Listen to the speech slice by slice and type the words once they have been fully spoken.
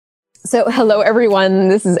So hello, everyone.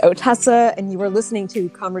 This is Otessa, and you are listening to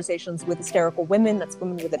Conversations with Hysterical Women. That's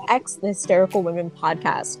Women with an X, the Hysterical Women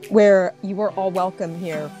podcast, where you are all welcome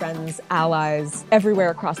here, friends, allies, everywhere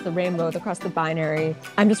across the rainbow, across the binary.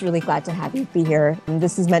 I'm just really glad to have you be here. And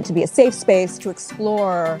this is meant to be a safe space to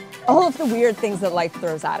explore all of the weird things that life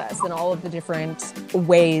throws at us and all of the different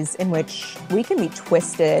ways in which we can be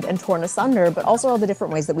twisted and torn asunder, but also all the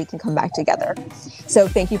different ways that we can come back together. So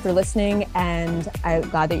thank you for listening, and I'm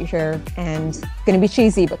glad that you're here. And going to be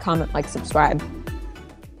cheesy, but comment, like, subscribe.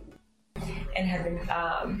 And have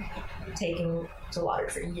been taking Dilaudid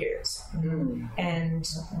for years. And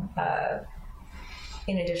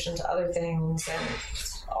in addition to other things and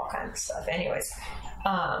all kinds of stuff. Anyways,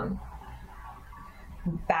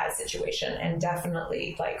 bad situation, and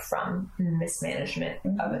definitely like from mismanagement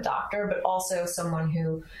of a doctor, but also someone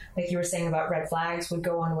who, like you were saying about red flags, would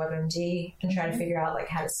go on WebMD and try to figure out like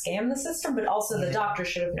how to scam the system, but also the doctor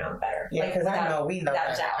should have known better. Yeah, because like, I know we know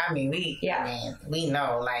better. I mean, we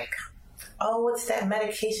know, like, oh, what's that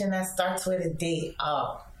medication that starts with a D?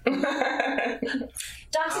 Oh.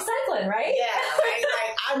 Doxycycline, right? Yeah, right?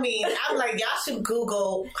 Like, I mean, I'm like, y'all should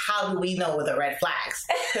Google how do we know with the red flags?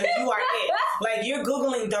 Because you are it. Like, you're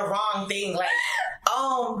Googling the wrong thing. Like,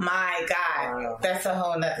 oh my God. That's a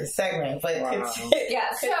whole nother segment. But yeah,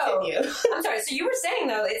 so, I'm sorry. So you were saying,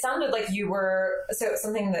 though, it sounded like you were, so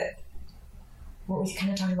something that what we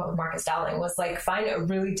kind of talking about with Marcus Dowling was like, find a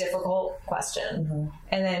really difficult question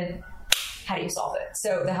and then how do you solve it?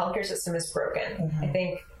 So the healthcare system is broken. I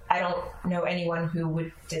think I don't know anyone who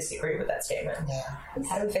would disagree with that statement. Yeah.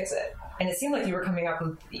 How do we fix it? And it seemed like you were coming up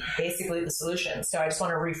with basically the solution. So I just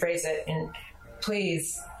want to rephrase it and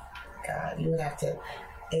please. God, you would have to.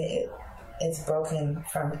 It's broken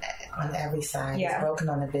on every side. Yeah. It's broken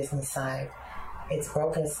on the business side. It's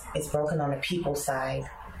broken on the people side.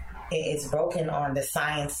 It's broken on the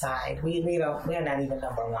science side. We're not even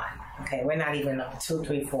number one. Okay, we're not even number 2,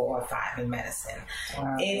 3, 4, or 5 in medicine.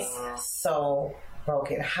 Wow. It's so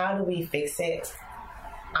broken. How do we fix it?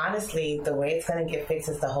 Honestly, the way it's going to get fixed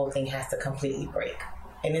is the whole thing has to completely break.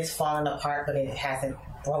 And it's falling apart, but it hasn't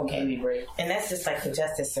broken. And that's just like the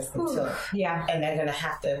justice system too. Yeah. And they're going to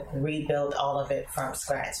have to rebuild all of it from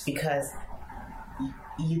scratch because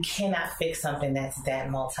you cannot fix something that's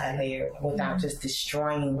that multi-layered without just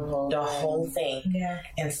destroying the whole thing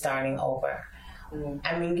and starting over.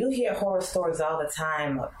 I mean, you hear horror stories all the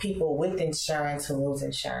time of people with insurance who lose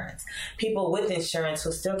insurance, people with insurance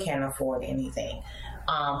who still can't afford anything,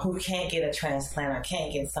 who can't get a transplant or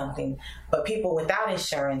can't get something, but people without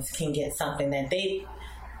insurance can get something that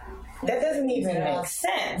doesn't even make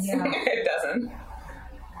sense. Yeah. It doesn't.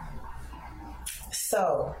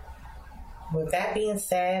 So, with that being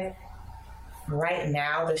said, right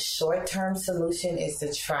now the short-term solution is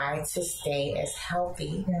to try to stay as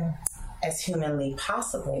healthy as humanly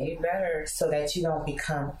possible, better, so that you don't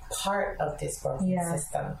become part of this broken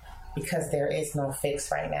system, because there is no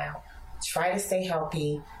fix right now. Try to stay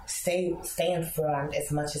healthy, stay informed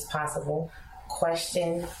as much as possible,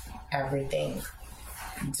 question everything.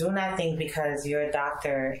 Do not think because your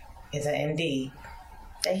doctor is an MD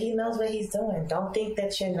that he knows what he's doing. Don't think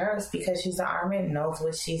that your nurse, because she's an RN, knows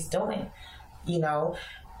what she's doing. You know,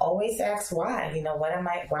 always ask why. You know, why am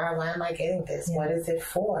I getting this? Yeah. What is it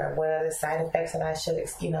for? What are the side effects that I should,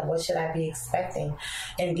 what should I be expecting?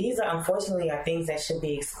 And these are, unfortunately, are things that should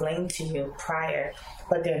be explained to you prior,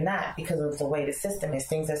 but they're not because of the way the system is.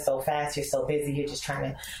 Things are so fast, you're so busy, you're just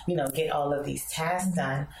trying to, get all of these tasks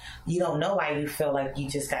done. You don't know why you feel like you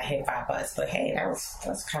just got hit by a bus, but hey,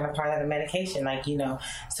 that's kind of part of the medication,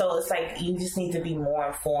 so it's like you just need to be more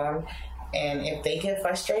informed. And if they get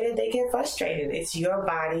frustrated, they get frustrated. It's your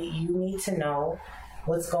body. You need to know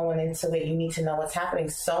what's going into it. You need to know what's happening.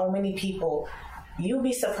 So many people, you'll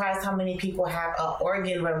be surprised how many people have an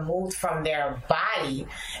organ removed from their body.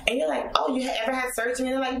 And you're like, oh, you ever had surgery?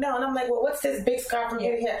 And they're like, no. And I'm like, well, what's this big scar from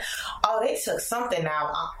here to here? Oh, they took something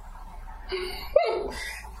out.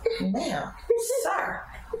 Ma'am, sir.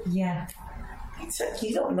 Yeah.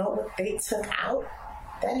 You don't know what they took out?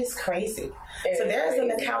 That is crazy. So there's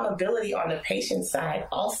an accountability on the patient side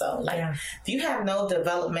also. If you have no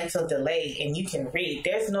developmental delay and you can read,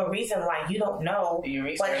 there's no reason why you don't know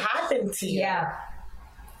what happened to you. Yeah.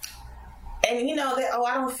 And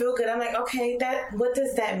I don't feel good. I'm like, okay, what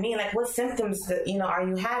does that mean? Like, what symptoms are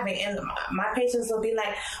you having? And my patients will be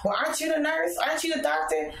like, well, aren't you the nurse? Aren't you the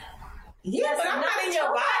doctor? Yeah, but I'm not in your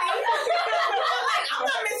body. I'm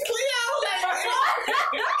not Miss Cleo.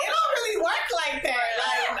 It don't really work like that.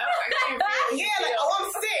 I'm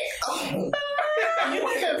sick. You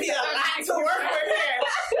could be a lot to work with here.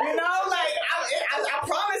 I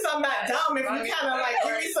promise I'm not dumb if you kind of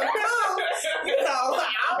give me some pills.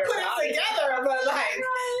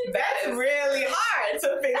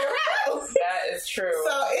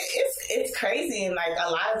 and like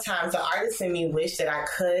a lot of times the artist in me wish that I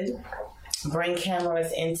could bring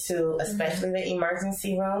cameras into especially the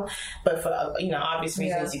emergency room, but for obvious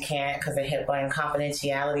reasons you can't because of HIPAA and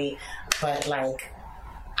confidentiality. But like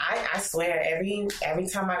I swear every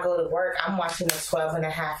time I go to work, I'm watching a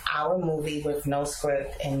 12.5-hour movie with no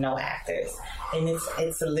script and no actors, and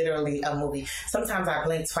it's literally a movie. Sometimes I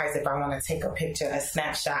blink twice if I want to take a picture, a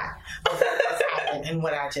snapshot of what's happened and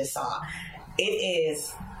what I just saw. It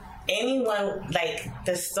is anyone, like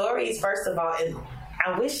the stories, first of all,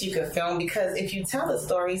 I wish you could film, because if you tell the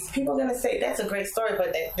stories, people are going to say that's a great story,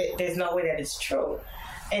 but there's no way that it's true.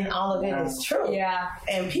 And all of it is true. Yeah.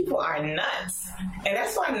 And people are nuts. And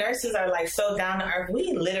that's why nurses are like so down to earth.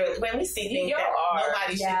 We literally, when we see things that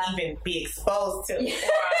nobody should even be exposed to. Yeah.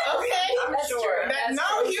 Okay? I'm sure. That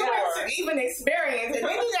no human should even experience. And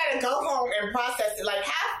then you got to go home and process it. Like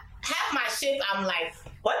half my shift, I'm like,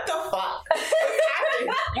 what the fuck? You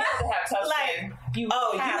have to have tough skin. You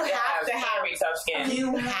have to have tough skin.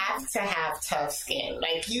 You have to have tough skin.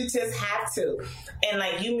 Like, you just have to. And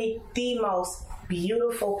like, you meet the most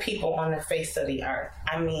beautiful people on the face of the earth.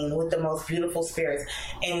 I mean, with the most beautiful spirits.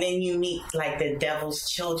 And then you meet like the devil's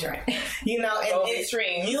children. You know, and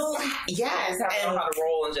extremes. Yes. You have to know how to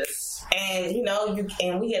roll and just. And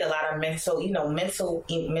and we get a lot of mental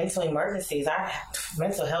emergencies. Our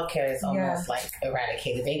mental health care is almost like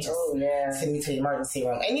eradicated. They just send you to the emergency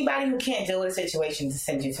room. Anybody who can't deal with a situation, just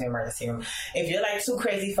send you to the emergency room. If you're like too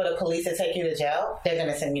crazy for the police to take you to jail, they're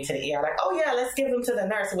gonna send you to the ER. Like, oh yeah, let's give them to the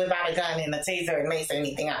nurse without a gun and a taser and mace or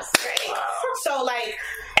anything else. Right? Wow. So like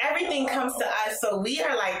everything comes to us. So we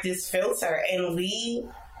are like this filter, and we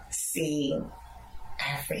see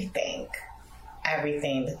everything.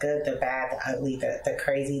 Everything, the good, the bad, the ugly, the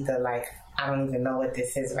crazy, the like, I don't even know what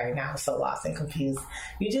this is right now. I'm so lost and confused.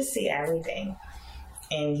 You just see everything.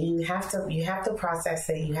 And you have to process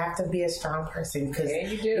it. You have to be a strong person, because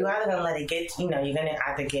you're either gonna let it get, you're gonna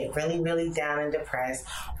either get really, really down and depressed,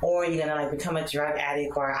 or you're gonna like become a drug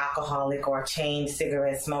addict or alcoholic or a chain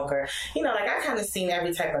cigarette smoker. Like I kind of seen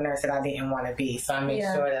every type of nurse that I didn't want to be, so I made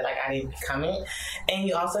sure that like I didn't become it. And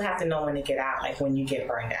you also have to know when to get out, like when you get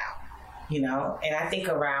burned out. And I think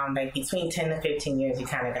around like between 10 to 15 years, you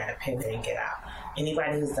kind of got to pivot and get out.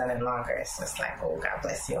 Anybody who's done it longer, it's just like, oh, God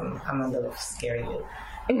bless you. I'm a little scary.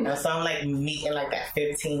 So I'm like meeting like that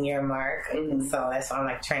 15-year mark. Mm-hmm. So that's why I'm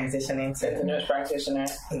like transitioning to the nurse practitioner.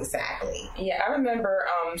 Exactly. Yeah, I remember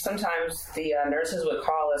sometimes the nurses would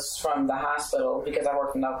call us from the hospital, because I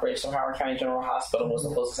worked in Uxbridge, so Howard County General Hospital was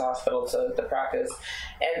the closest hospital to the practice.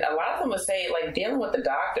 And a lot of them would say, like, dealing with the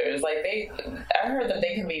doctors, like I heard that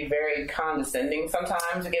they can be very condescending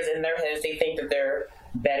sometimes, because in their heads they think that they're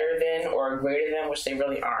better than or greater than, which they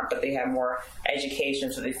really aren't, but they have more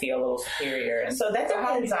education, so they feel a little superior. And so that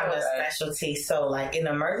depends on the specialty. So like in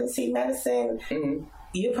emergency medicine,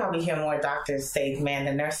 you probably hear more doctors say, man,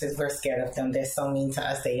 the nurses, we're scared of them. They're so mean to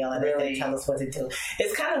us. They yell at us. They tell us what to do.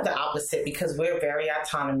 It's kind of the opposite, because we're very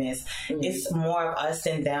autonomous. Mm-hmm. It's more of us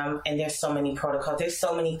than them. And there's so many protocols. There's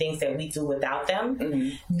so many things that we do without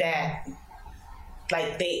them that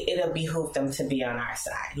like it'll behoove them to be on our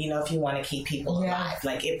side, if you want to keep people alive.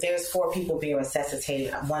 Like if there's 4 people being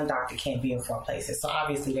resuscitated, one doctor can't be in 4 places. So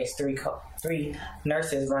obviously there's 3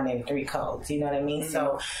 nurses running 3 codes. You know what I mean?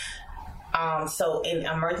 Mm-hmm. So in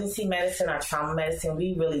emergency medicine or trauma medicine,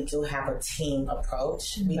 we really do have a team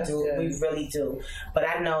approach. We really do. But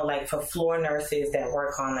I know like for floor nurses that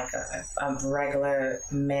work on like a regular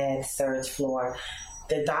med surge floor,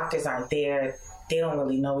 the doctors aren't there. They don't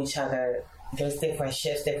really know each other. There's different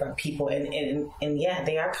shifts, different people, and yeah,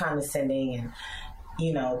 they are condescending,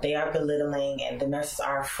 and they are belittling, and the nurses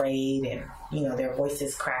are afraid, and their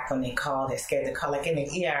voices crack when they call. They're scared to call. Like in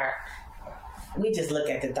the ER, we just look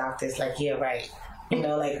at the doctors like, yeah, right.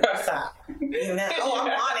 Like, what's up? Oh, I'm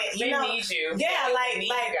on it. They need you. Yeah,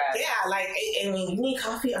 and when you need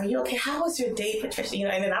coffee, are you okay? How was your day, Patricia?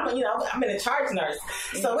 And then I'm an in charge nurse.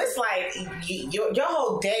 So it's like, your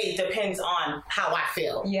whole day depends on how I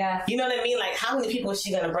feel. Yeah. You know what I mean? Like, how many people is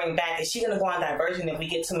she going to bring back? Is she going to go on diversion if we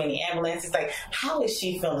get too many ambulances? Like, how is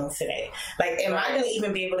she feeling today? Like, am I going to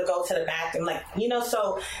even be able to go to the bathroom? Like,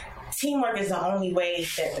 so teamwork is the only way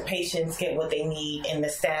that the patients get what they need and the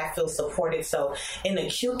staff feels supported. So in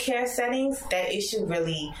acute care settings, that issue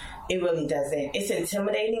really doesn't. It's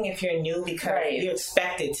intimidating if you're new, because you're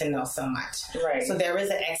expected to know so much. Right. So there is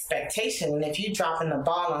an expectation. And if you're dropping the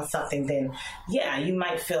ball on something, then you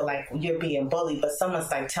might feel like you're being bullied, but someone's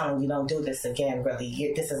like telling you, don't do this again,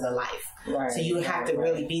 really. This is a life. Right. So you have to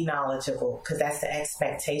really be knowledgeable, because that's the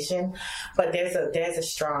expectation. But there's a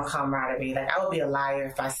strong camaraderie. Like, I would be a liar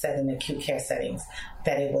if I said in acute care settings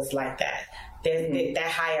that it was like that. That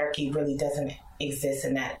hierarchy really doesn't exist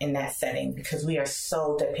in that setting because we are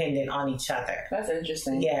so dependent on each other. That's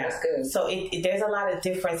interesting. Yeah, that's good. So there's a lot of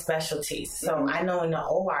different specialties. So I know in the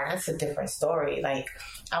OR that's a different story. Like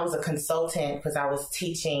I was a consultant because I was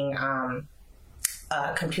teaching a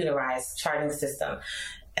computerized charting system.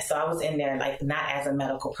 So I was in there like not as a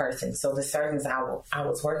medical person. So the surgeons I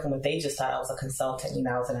was working with, they just thought I was a consultant. You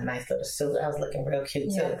know, I was in a nice little suit. I was looking real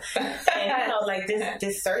cute too. And you know, like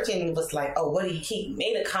this surgeon was like, "Oh, what do you keep?"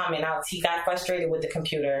 Made a comment out. He got frustrated with the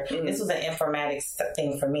computer. This was an informatics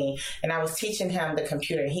thing for me, and I was teaching him the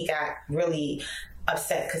computer. And he got really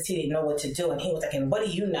upset because he didn't know what to do, and he was like, "And what do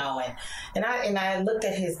you know?" And I looked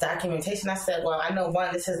at his documentation. I said, "Well, I know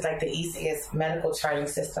one. This is like the easiest medical charting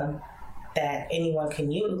system that anyone can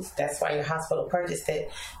use. That's why your hospital purchased it.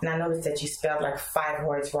 And I noticed that you spelled like 5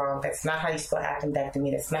 words wrong. That's not how you spell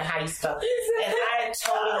appendectomy. That's not how you spell." And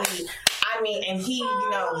and he, you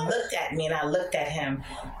know, looked at me and I looked at him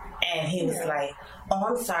and he was like, "Oh,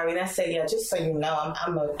 I'm sorry." And I said, "Yeah, just so you know,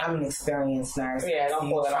 I'm an experienced nurse. Yeah, don't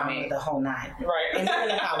pull it on me. The whole nine." Right. And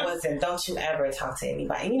even if I wasn't, don't you ever talk to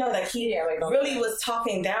anybody. You know, like he really was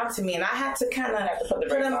talking down to me, and I had to kind of put the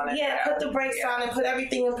brakes on it. Yeah, put the brakes on and put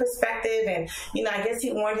everything in perspective. And you know, I guess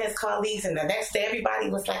he warned his colleagues, and the next day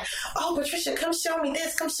everybody was like, "Oh, Patricia, come show me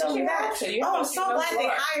this, come show me that. Oh, I'm so glad they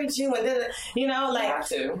hired you." And then, you know,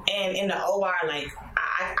 like, and in the OR, like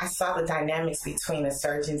I saw the dynamics between the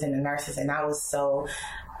surgeons and the nurses, and I was so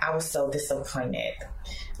disappointed.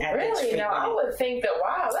 Really? Now I would think that,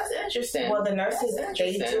 wow, that's interesting. Well, the nurses,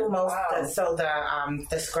 they do most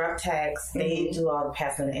the scrub techs, they do all the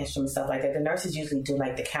passing of the instrument stuff like that. The nurses usually do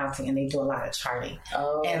like the counting, and they do a lot of charting.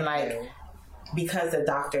 And like, because the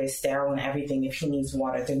doctor is sterile and everything, if he needs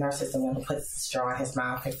water, the nurse is the one who puts the straw in his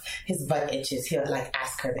mouth. If his butt itches, he'll like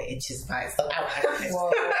ask her to itch his butt. So this is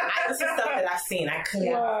stuff that I've seen. I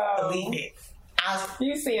couldn't believe it.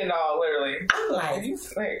 You've seen it all, literally. I'm like,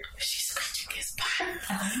 she's scratching his butt.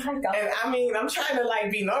 Oh my God. And I mean, I'm trying to like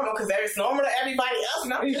be normal because it's normal to everybody else.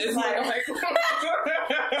 And I'm just like, you know, like,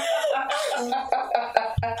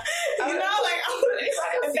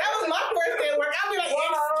 if that was my first day at work, I'd be like,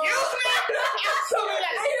 "Excuse me." I'd be like, "Sir, we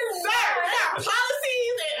got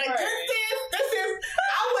policies and this is," I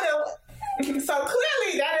would have. So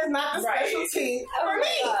clearly that is not the specialty for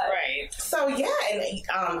me. Right. So yeah, and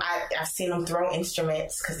I've seen them throw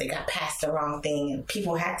instruments because they got past the wrong thing, and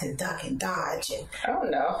people had to duck and dodge. And oh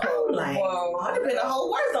no! I'm like, I'd have been a whole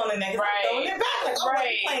war zone in there. Right. Throwing it back like, "Oh, we're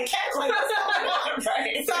playing catch." Like, what's going on?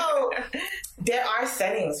 Right. So there are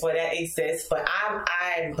settings where that exists, but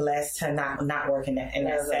I'm blessed to not work in that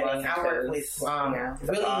setting. I work with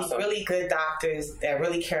really good doctors that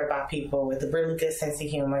really care about people with a really good sense of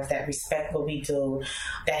humor, that respect what we do,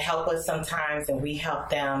 that help us sometimes and we help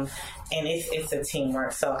them, and it's a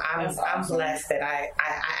teamwork. So I'm blessed that I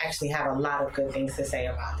actually have a lot of good things to say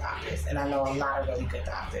about doctors, and I know a lot of really good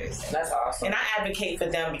doctors. That's awesome. And I advocate for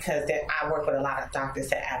them because I work with a lot of doctors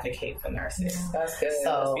that advocate for nurses. Yeah. That's good. So,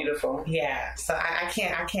 that's beautiful. Yeah. So I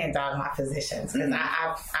can't dog my physicians because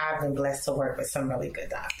I've been blessed to work with some really good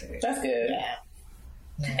doctors. That's good. Yeah.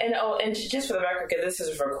 And just for the record, because this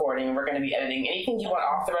is recording, we're going to be editing. Anything you want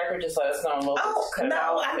off the record, just let us know. And we'll cut it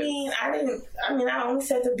out. I only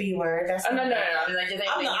said the B word. That's no.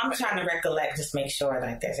 I'm trying to recollect, just make sure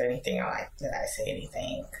like there's anything did I say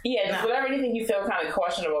anything? Yeah, anything you feel kind of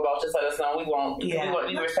questionable about, just let us know. We won't. We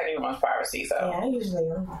respect everyone's privacy. So yeah, I usually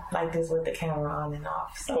like this with the camera on and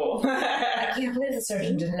off. So. Cool. I can't believe the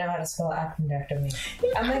surgeon didn't know how to spell appendectomy.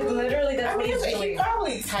 I'm like, literally, that's he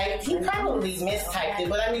probably mistyped it.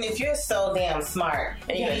 But I mean, if you're so damn smart,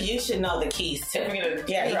 you should know the keys too.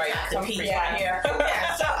 Yeah, right. So I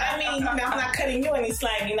mean, I'm not cutting you any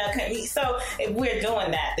slack. You're not cutting me. So if we're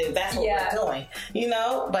doing that, then that's what we're doing. You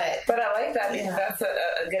know, but I like that because that's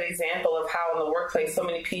a good example of how in the workplace so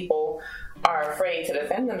many people are afraid to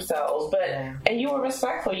defend themselves, and you were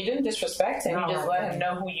respectful. You didn't disrespect him. You just let him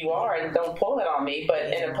know who you are and don't pull it on me,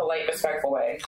 but in a polite, respectful way.